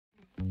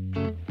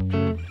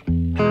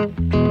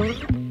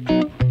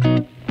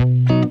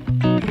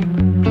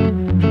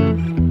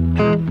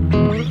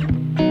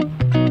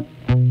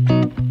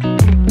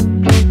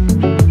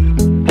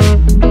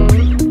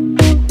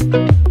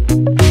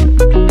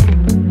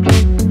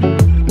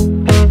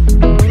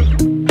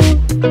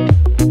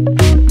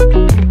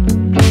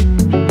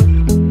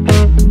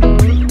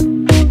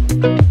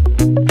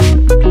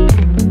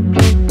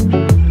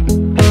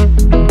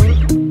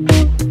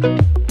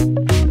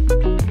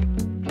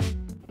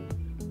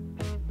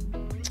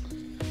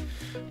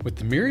With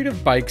the myriad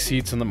of bike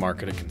seats on the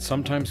market, it can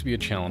sometimes be a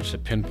challenge to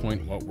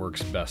pinpoint what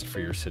works best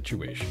for your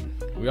situation.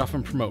 We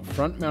often promote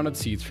front-mounted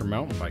seats for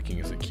mountain biking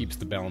as it keeps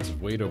the balance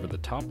of weight over the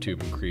top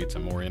tube and creates a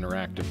more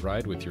interactive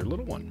ride with your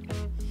little one.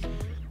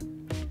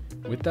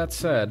 With that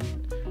said,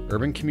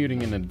 urban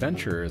commuting and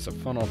adventure is a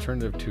fun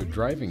alternative to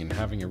driving, and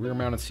having a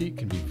rear-mounted seat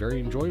can be very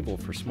enjoyable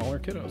for smaller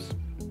kiddos.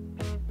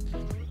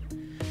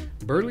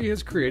 Burley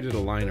has created a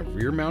line of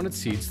rear-mounted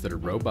seats that are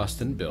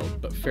robust in build,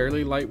 but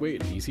fairly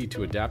lightweight and easy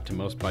to adapt to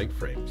most bike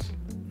frames.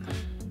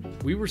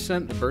 We were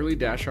sent the Burley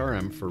Dash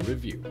RM for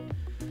review.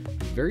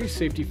 With various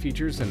safety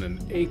features and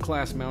an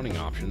A-class mounting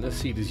option, this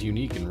seat is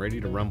unique and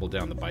ready to rumble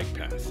down the bike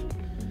path.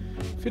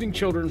 Fitting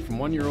children from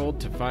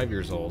 1-year-old to 5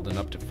 years old and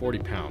up to 40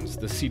 pounds,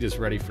 this seat is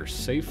ready for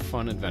safe,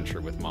 fun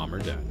adventure with mom or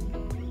dad.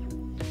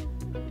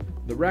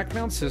 The rack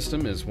mount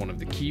system is one of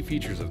the key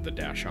features of the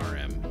Dash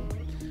RM.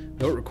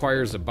 Though it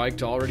requires a bike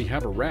to already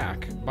have a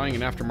rack, buying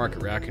an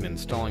aftermarket rack and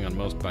installing on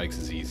most bikes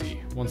is easy.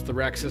 Once the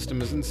rack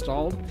system is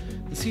installed,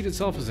 the seat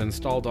itself is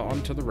installed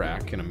onto the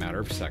rack in a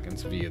matter of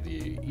seconds via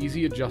the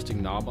easy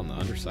adjusting knob on the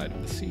underside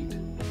of the seat.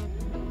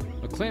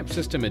 A clamp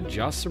system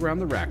adjusts around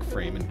the rack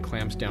frame and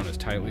clamps down as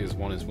tightly as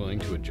one is willing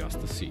to adjust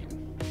the seat.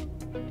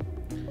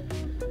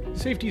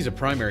 Safety is a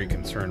primary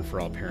concern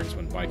for all parents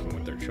when biking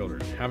with their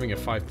children. Having a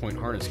 5-point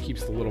harness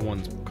keeps the little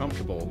ones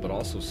comfortable, but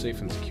also safe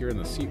and secure in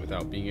the seat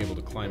without being able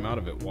to climb out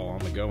of it while on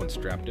the go and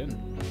strapped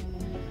in.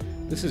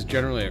 This is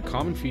generally a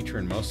common feature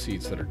in most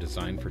seats that are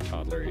designed for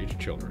toddler-aged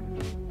children.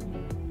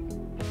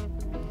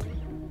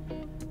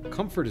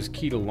 Comfort is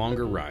key to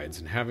longer rides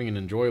and having an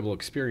enjoyable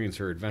experience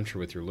or adventure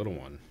with your little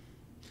one.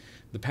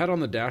 The pad on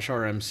the Dash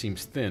RM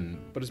seems thin,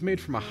 but is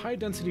made from a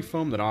high-density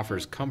foam that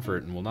offers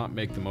comfort and will not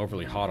make them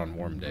overly hot on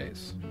warm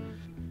days.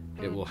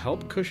 It will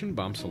help cushion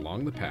bumps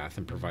along the path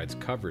and provides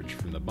coverage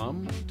from the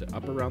bum to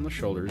up around the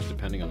shoulders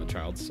depending on the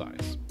child's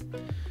size.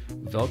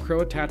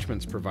 Velcro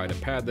attachments provide a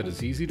pad that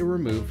is easy to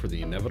remove for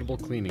the inevitable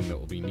cleaning that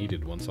will be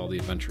needed once all the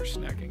adventure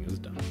snacking is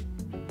done.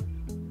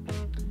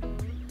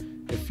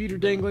 If feet are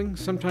dangling,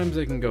 sometimes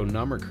they can go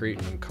numb or create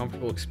an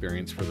uncomfortable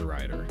experience for the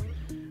rider.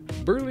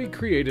 Burley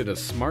created a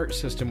smart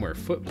system where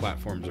foot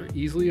platforms are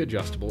easily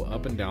adjustable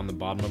up and down the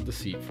bottom of the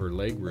seat for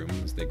leg room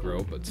as they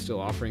grow, but still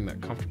offering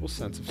that comfortable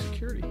sense of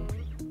security.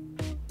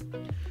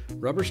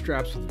 Rubber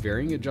straps with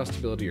varying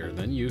adjustability are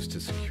then used to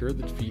secure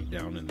the feet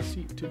down in the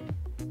seat too.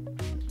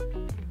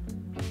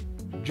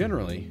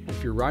 Generally,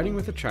 if you're riding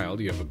with a child,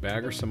 you have a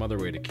bag or some other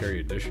way to carry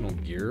additional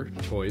gear,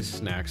 toys,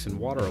 snacks, and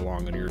water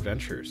along on your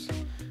adventures.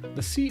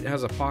 The seat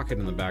has a pocket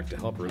in the back to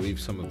help relieve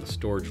some of the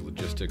storage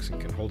logistics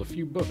and can hold a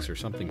few books or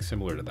something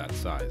similar to that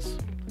size.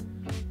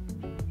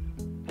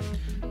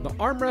 The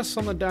armrests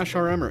on the Dash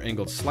RM are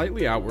angled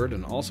slightly outward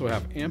and also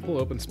have ample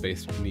open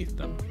space beneath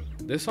them.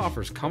 This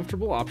offers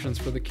comfortable options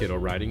for the kiddo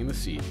riding in the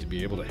seat to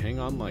be able to hang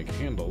on like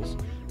handles,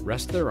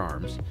 rest their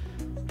arms,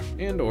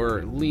 and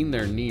or lean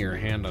their knee or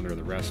hand under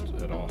the rest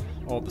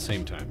all at the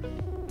same time.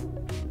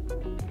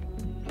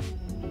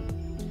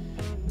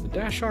 The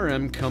Dash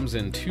RM comes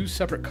in 2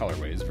 separate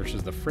colorways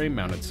versus the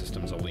frame-mounted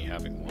systems only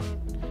having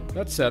one.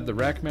 That said, the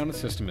rack-mounted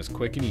system is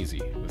quick and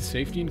easy, with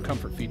safety and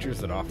comfort features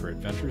that offer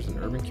adventures and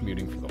urban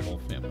commuting for the whole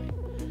family.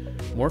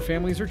 More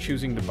families are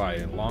choosing to buy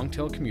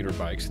long-tail commuter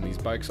bikes, and these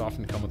bikes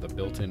often come with a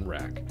built-in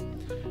rack.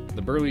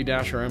 The Burley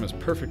Dash RM is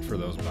perfect for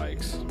those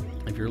bikes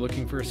if you're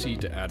looking for a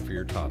seat to add for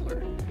your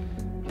toddler.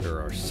 There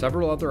are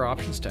several other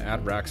options to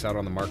add racks out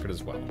on the market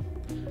as well.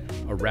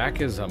 A rack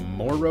is a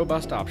more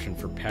robust option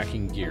for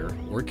packing gear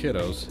or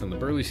kiddos, and the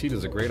Burley seat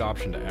is a great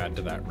option to add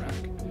to that rack.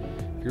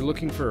 If you're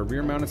looking for a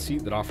rear-mounted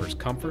seat that offers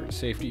comfort,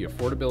 safety,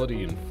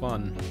 affordability, and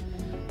fun,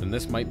 then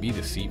this might be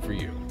the seat for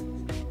you.